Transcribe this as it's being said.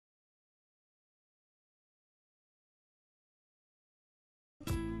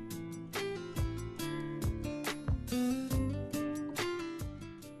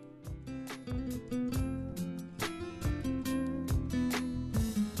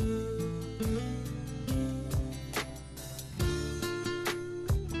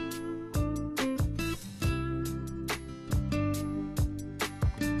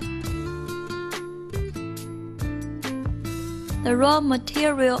The raw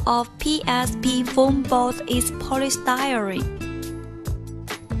material of PSP foam balls is polystyrene,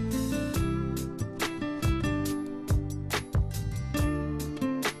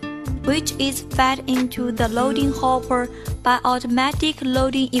 which is fed into the loading hopper by automatic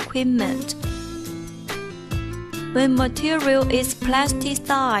loading equipment. When material is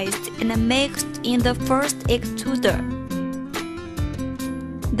plasticized and mixed in the first extruder,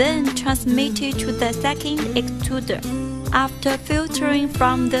 then transmitted to the second extruder after filtering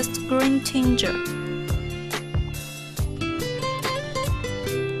from the screen changer.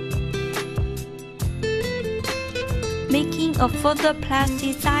 Making a further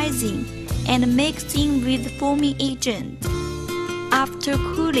plasticizing and mixing with foaming agent. After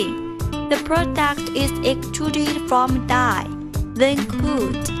cooling, the product is extruded from die, then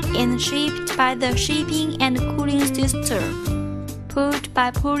cooled and shipped by the shipping and cooling system, pulled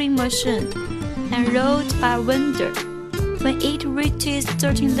by pulling machine, and rolled by winder. When it reaches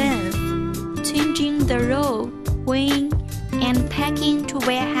certain length, changing the roll, weighing, and packing to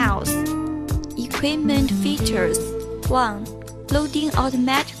warehouse. Equipment features: 1. Loading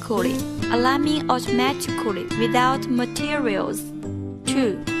automatically, alarming automatically without materials.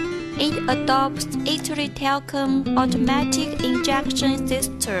 2. It adopts Italy Telecom automatic injection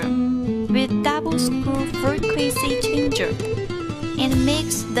system with double screw frequency changer and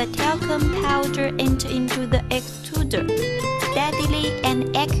makes the talcum powder enter into the extruder steadily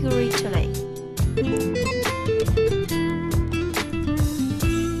and accurately.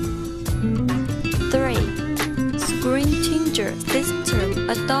 3. Screen changer system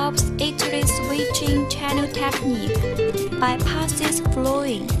adopts Italy switching channel technique, bypasses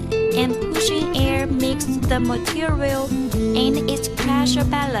flowing and pushing air, makes the material and its pressure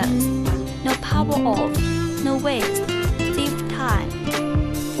balance. No power off, no waste, save time.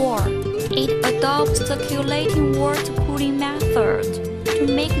 4. It adopts circulating water cooling method to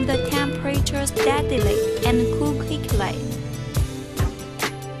make the temperature steadily and cool quickly.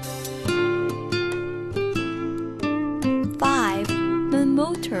 5. The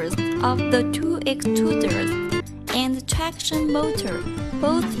motors of the two extruders and traction motor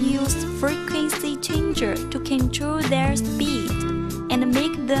both use frequency changer to control their speed and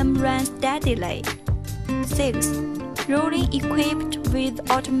make them run steadily. 6. Rolling equipped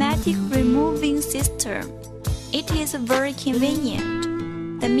with automatic removing system. It is very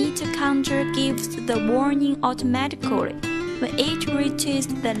convenient. The meter counter gives the warning automatically when it reaches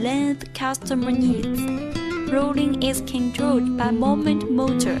the length customer needs. Rolling is controlled by moment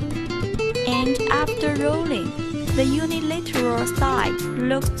motor, and after rolling, the unilateral side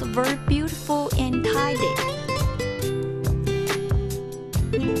looks very beautiful